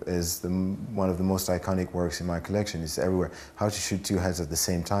you is one of the most iconic works in my collection. It's everywhere. How to Shoot Two Heads at the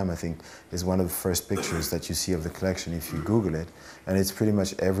Same Time, I think, is one of the first pictures that you see of the collection if you Google it. And it's pretty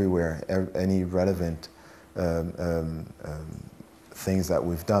much everywhere. Any relevant things that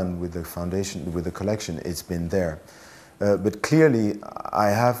we've done with the foundation, with the collection, it's been there. But clearly, I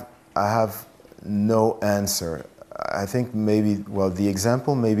have no answer. I think maybe, well, the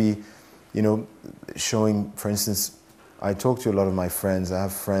example maybe, showing, for instance, I talk to a lot of my friends. I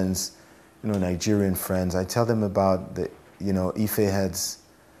have friends, Nigerian friends. I tell them about the, Ife heads.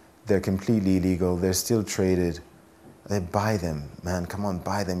 They're completely illegal. They're still traded. They buy them, man. Come on,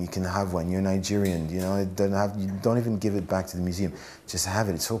 buy them. You can have one. You're Nigerian. You don't even give it back to the museum. Just have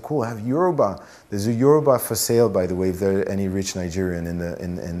it. It's so cool. Have Yoruba. There's a Yoruba for sale, by the way. If there are any rich Nigerian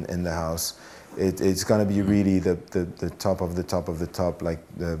in the house. It's going to be really the top of the top of the top. Like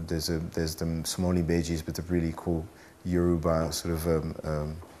there's the Somoni Bejis, but the really cool Yoruba sort of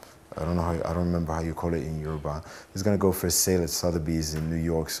I don't know how, I don't remember how you call it in Yoruba. It's going to go for a sale at Sotheby's in New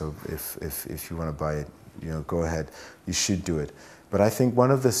York. So if you want to buy it, you know, go ahead. You should do it. But I think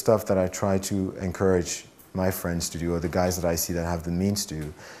one of the stuff that I try to encourage my friends to do, or the guys that I see that have the means to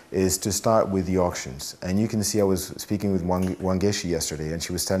do, is to start with the auctions. And you can see I was speaking with Wangeshi yesterday, and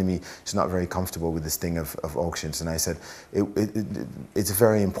she was telling me she's not very comfortable with this thing of auctions. And I said, it's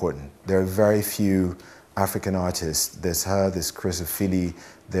very important. There are very few African artists. There's her, there's Chris Ofili,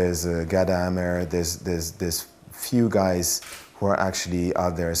 there's Gada Amer, there's few guys who are actually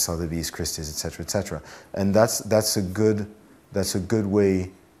out there, Sotheby's, Christie's, etc., etc. And that's a good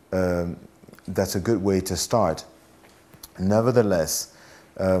way. That's a good way to start. Nevertheless,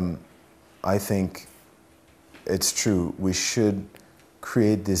 I think it's true. We should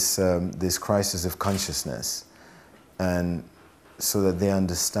create this this crisis of consciousness, and so that they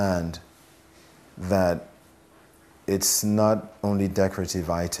understand that it's not only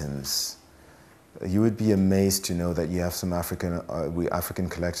decorative items. You would be amazed to know that you have some African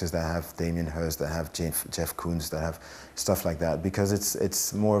collectors that have Damien Hirst, that have Jeff Koons, that have stuff like that, because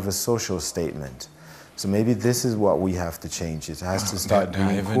it's more of a social statement. So maybe this is what we have to change. It has to start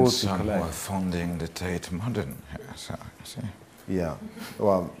being cool to collect. Even some are funding the Tate Modern here, so, see. Yeah,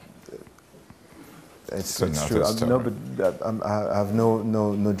 well, it's true. No, but I have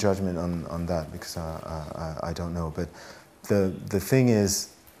no judgment on that, because I don't know. But the thing is,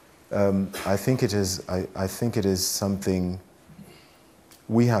 I think it is something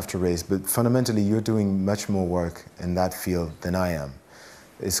we have to raise. But fundamentally, you're doing much more work in that field than I am.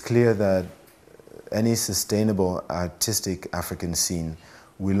 It's clear that any sustainable artistic African scene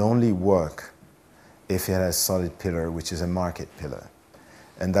will only work if it has a solid pillar, which is a market pillar.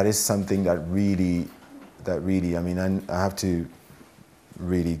 And that is something that really, I mean, I have to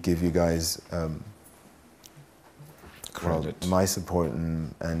really give you guys my support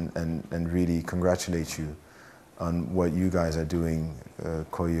and really congratulate you on what you guys are doing,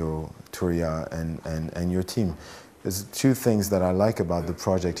 Koyo, Turia, and your team. There's two things that I like about the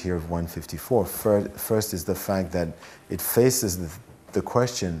project here of 154. First is the fact that it faces the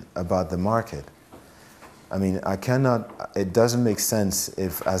question about the market. I mean, it doesn't make sense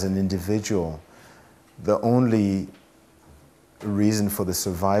if, as an individual, the only reason for the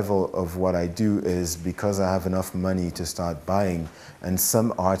survival of what I do is because I have enough money to start buying, and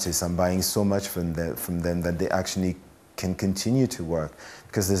some artists, I'm buying so much from them that they actually can continue to work,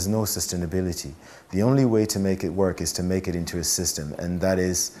 because there's no sustainability. The only way to make it work is to make it into a system, and that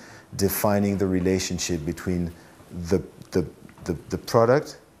is defining the relationship between the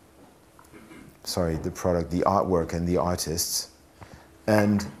product, the artwork and the artists,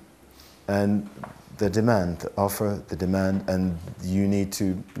 and the demand, the offer, the demand, and you need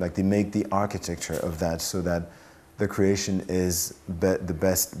to they make the architecture of that so that the creation is the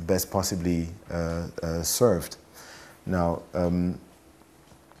best possibly served. Now,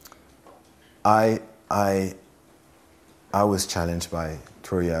 I was challenged by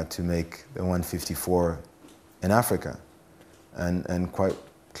Turia to make the 154 in Africa, and quite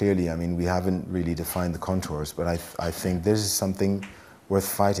clearly, I mean, we haven't really defined the contours, but I think this is something worth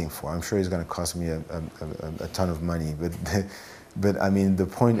fighting for. I'm sure it's going to cost me a ton of money, but I mean, the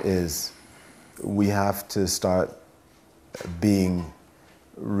point is, we have to start being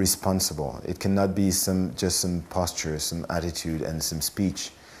responsible. It cannot be just some posture, some attitude, and some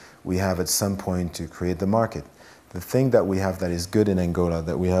speech. We have at some point to create the market. The thing that we have that is good in Angola,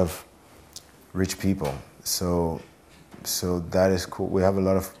 that we have rich people. So that is cool. We have a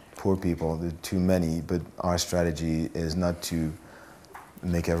lot of poor people, too many, but our strategy is not to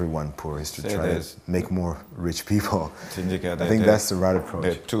make everyone poor, is to try to make more rich people. I think that's the right approach.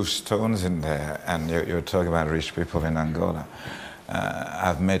 There are two stones in there, and you're talking about rich people in Angola.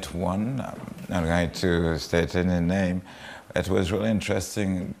 I've met one, I'm going to state any name. It was really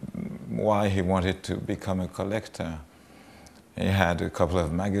interesting why he wanted to become a collector. He had a couple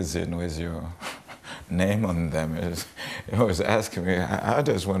of magazines with your name on them. He was asking me, how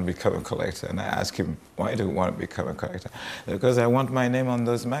does one become a collector? And I asked him, why do you want to become a collector? Because I want my name on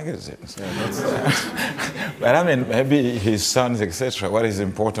those magazines. Yeah, but I mean, maybe his sons, etc. What is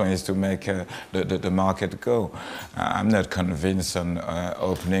important is to make the market go. I'm not convinced on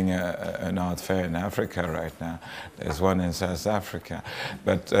opening an art fair in Africa right now. There's one in South Africa.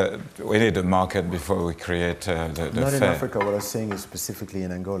 But we need a market before we create the fair. Not in Africa. What I was saying is specifically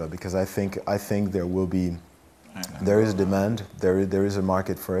in Angola, because I think there will be, there is a demand, there is a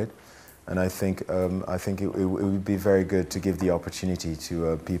market for it, and I think it would be very good to give the opportunity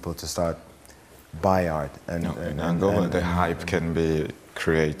to people to start buy art. In Angola, the hype can be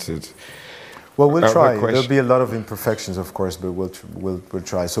created Well, we'll Other try. question? There'll be a lot of imperfections, of course, but we'll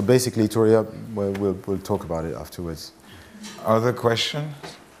try. So basically, Toria, we'll talk about it afterwards. Other questions?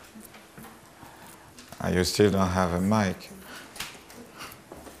 You still don't have a mic.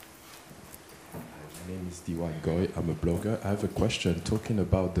 My name is Diwan Goy. I'm a blogger. I have a question talking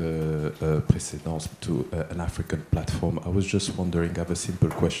about the precedence to an African platform. I was just wondering, I have a simple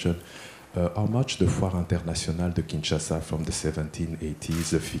question. How much the Foire Internationale de Kinshasa from the 1780s,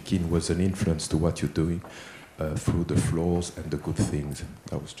 the FICIN, was an influence to what you're doing through the flaws and the good things?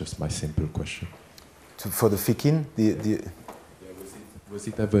 That was just my simple question. For the FICIN, Was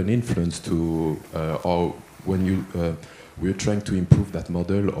it ever an influence to, or when you we're trying to improve that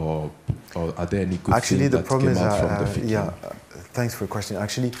model, or are there any good actually, things the that problem came is, out from the FICIN? yeah, thanks for the question.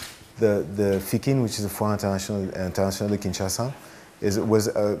 Actually, the FICIN, which is the Foire International de Kinshasa, was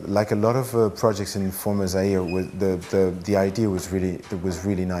like a lot of projects in former Zaire. The idea was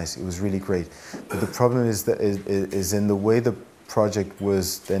really nice. It was really great. But the problem is that is in the way the project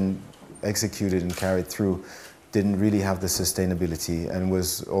was then executed and carried through. Didn't really have the sustainability and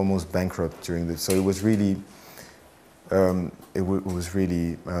was almost bankrupt during the. So it was really.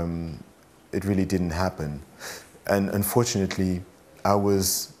 It really didn't happen, and unfortunately, I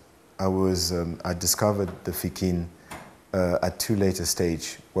discovered the FICIN at too late a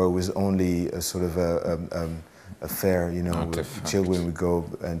stage, where it was only a sort of a fair, you know, children would go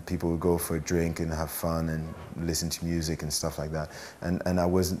and people would go for a drink and have fun and listen to music and stuff like that, and I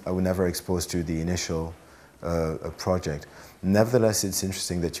was never exposed to the initial project. Nevertheless, it's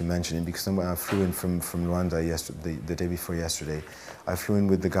interesting that you mention it, because when I flew in from Rwanda the day before yesterday, I flew in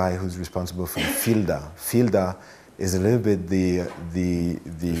with the guy who's responsible for FILDA. FILDA is a little bit the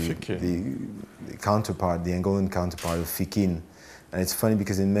counterpart, the Angolan counterpart of FICIN. And it's funny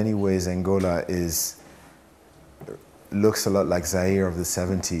because in many ways Angola looks a lot like Zaire of the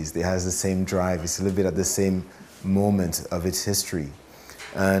 70s. It has the same drive. It's a little bit at the same moment of its history.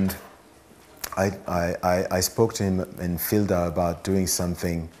 And I spoke to him in FILDA about doing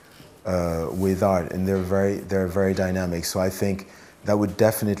something with art, and they're very dynamic. So I think that would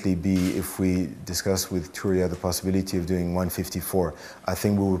definitely be, if we discuss with Turia the possibility of doing 154, I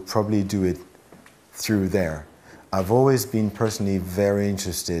think we would probably do it through there. I've always been personally very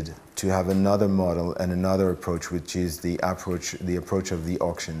interested to have another model and another approach, which is the approach of the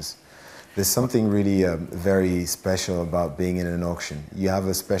auctions. There's something really very special about being in an auction. You have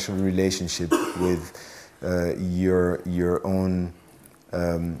a special relationship with your own,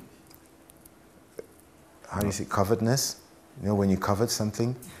 how do you say, covetousness? You know, when you covet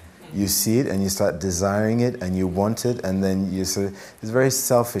something, you see it and you start desiring it and you want it, and then you sort of, it's very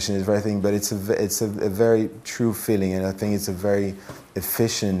selfish and it's very thing, but it's a very true feeling, and I think it's a very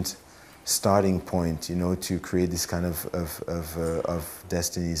efficient starting point, you know, to create this kind of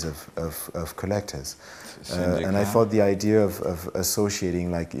destinies of collectors. And I thought the idea of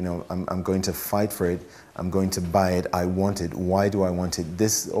associating, like, you know, I'm going to fight for it, I'm going to buy it, I want it, why do I want it?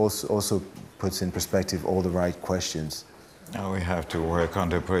 This also puts in perspective all the right questions. Now we have to work on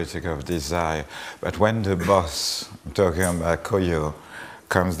the politic of desire. But when the boss, I'm talking about Koyo,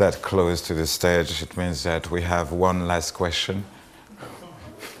 comes that close to the stage, it means that we have one last question.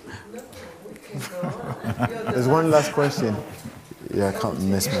 There's one last question. Yeah, I can't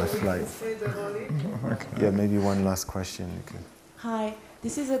miss my flight. Okay. Yeah, maybe one last question. Hi,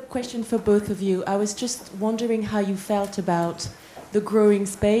 this is a question for both of you. I was just wondering how you felt about the growing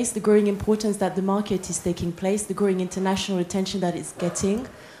space, the growing importance that the market is taking place, the growing international attention that it's getting,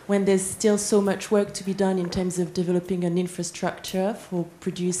 when there's still so much work to be done in terms of developing an infrastructure for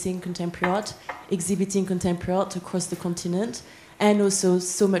producing contemporary art, exhibiting contemporary art across the continent, and also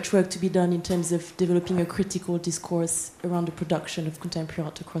so much work to be done in terms of developing a critical discourse around the production of contemporary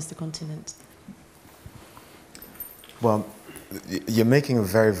art across the continent. Well, you're making a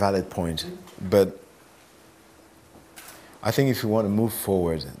very valid point, but I think if you want to move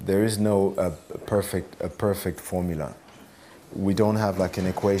forward, there is no perfect formula. We don't have like an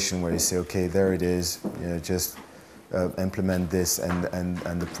equation where you say, okay, there it is, you know, just implement this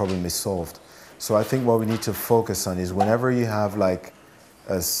and the problem is solved. So I think what we need to focus on is whenever you have like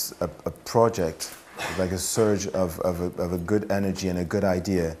a project, like a surge of a good energy and a good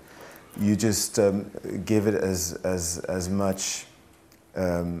idea, you just give it as much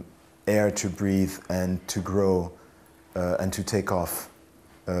air to breathe and to grow and to take off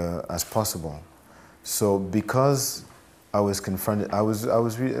as possible. So because I was confronted,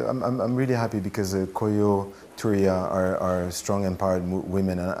 I'm really happy because Koyo, Turia are strong, empowered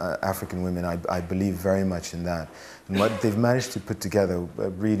women, African women. I believe very much in that. And what they've managed to put together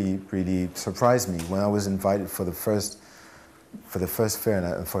really, really surprised me. When I was invited for the first for the first fair, and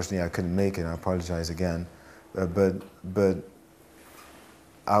unfortunately I couldn't make it. I apologize again, but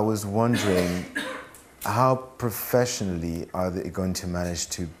I was wondering how professionally are they going to manage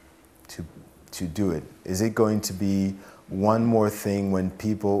to do it? Is it going to be one more thing where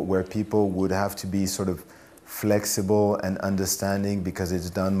people would have to be sort of flexible and understanding because it's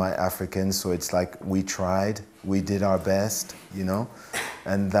done by Africans, so it's like we tried, we did our best, you know?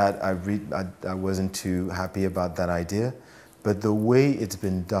 And that I wasn't too happy about that idea. But the way it's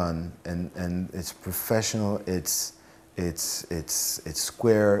been done, and it's professional, it's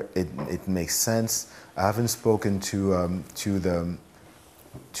square, it makes sense. I haven't spoken to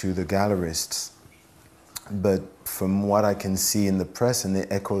the gallerists, but from what I can see in the press and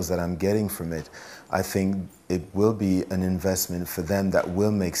the echoes that I'm getting from it, I think it will be an investment for them that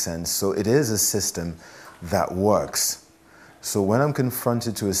will make sense. So it is a system that works. So when I'm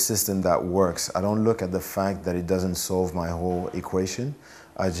confronted to a system that works, I don't look at the fact that it doesn't solve my whole equation.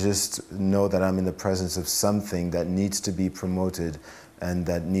 I just know that I'm in the presence of something that needs to be promoted and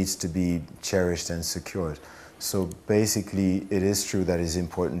that needs to be cherished and secured. So basically, it is true that it's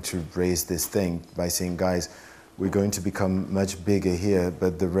important to raise this thing by saying, guys, we're going to become much bigger here,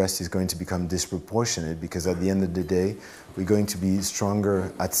 but the rest is going to become disproportionate, because at the end of the day, we're going to be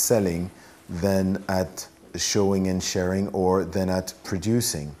stronger at selling than at showing and sharing, or than at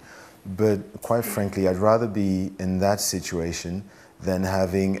producing. But quite frankly, I'd rather be in that situation than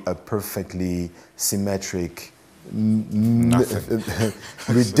having a perfectly symmetric,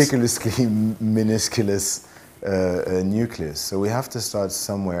 ridiculously minusculous nucleus. So we have to start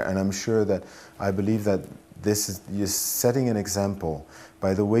somewhere, and I'm sure that I believe that you're setting an example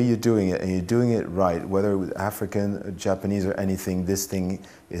by the way you're doing it, and you're doing it right, whether with African, Japanese, or anything. This thing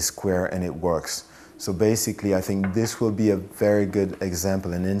is square and it works. So basically, I think this will be a very good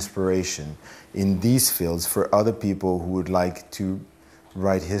example and inspiration in these fields for other people who would like to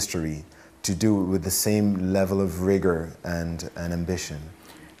write history, to do it with the same level of rigor and ambition.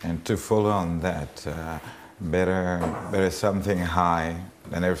 And to follow on that, better something high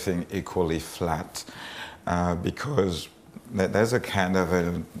than everything equally flat, because there's a kind of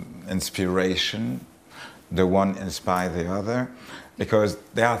an inspiration, the one inspires the other, because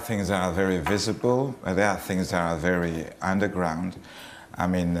there are things that are very visible, and there are things that are very underground. I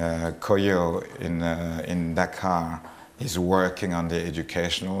mean, Koyo in Dakar is working on the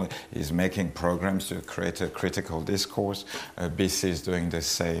educational, he's making programs to create a critical discourse. BC is doing the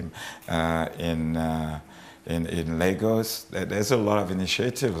same in Lagos. There's a lot of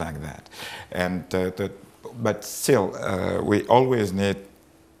initiative like that. And but still, we always need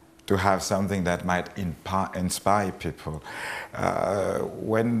to have something that might inspire people.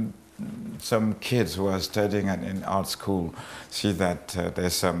 When some kids who are studying in art school see that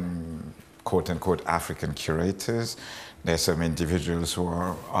there's some quote-unquote African curators, there's some individuals who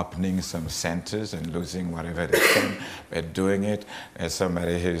are opening some centers and losing whatever they can by doing it. There's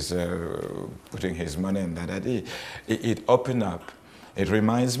somebody who's putting his money in that. It opened up. It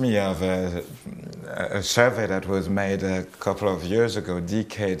reminds me of a survey that was made a couple of years ago,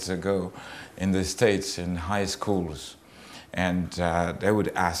 decades ago, in the States, in high schools. And they would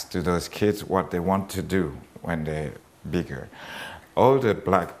ask to those kids what they want to do when they're bigger. All the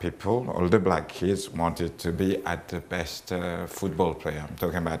black people, all the black kids wanted to be at the best football player. I'm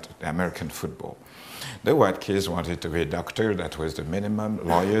talking about American football. The white kids wanted to be a doctor, that was the minimum,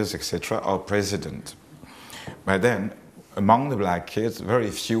 lawyers, etc., or president. But then, among the black kids, very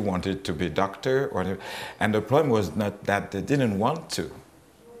few wanted to be doctor, and the problem was not that they didn't want to,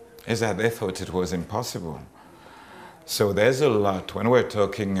 it's that they thought it was impossible. So there's a lot, when we're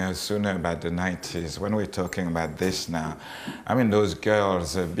talking sooner about the 90s, when we're talking about this now, I mean, those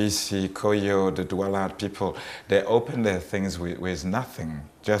girls, BC, Koyo, the Douala people, they opened their things with nothing,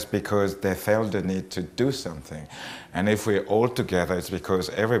 just because they felt the need to do something. And if we're all together, it's because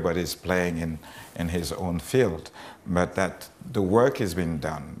everybody's playing in his own field. But that the work is being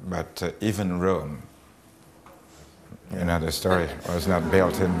done, but even Rome, you know, the story was not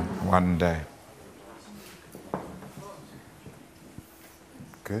built in one day.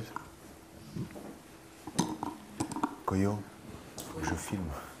 Good. Koyo, je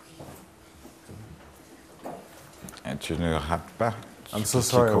filme. Et tu ne rates pas. I'm so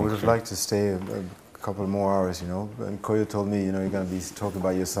sorry, I would have liked to stay a couple more hours, you know. And Koyo told me, you know, you're going to be talking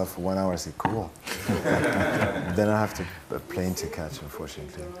about yourself for 1 hour. I said, cool. Then I have a plane to catch,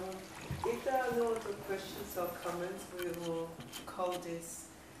 unfortunately. If there are no other questions or comments, we will call this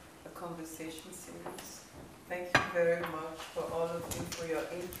a conversation series. Thank you very much for all of you for your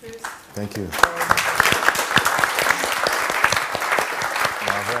interest. Thank you.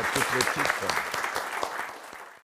 Bravo à toute l'équipe.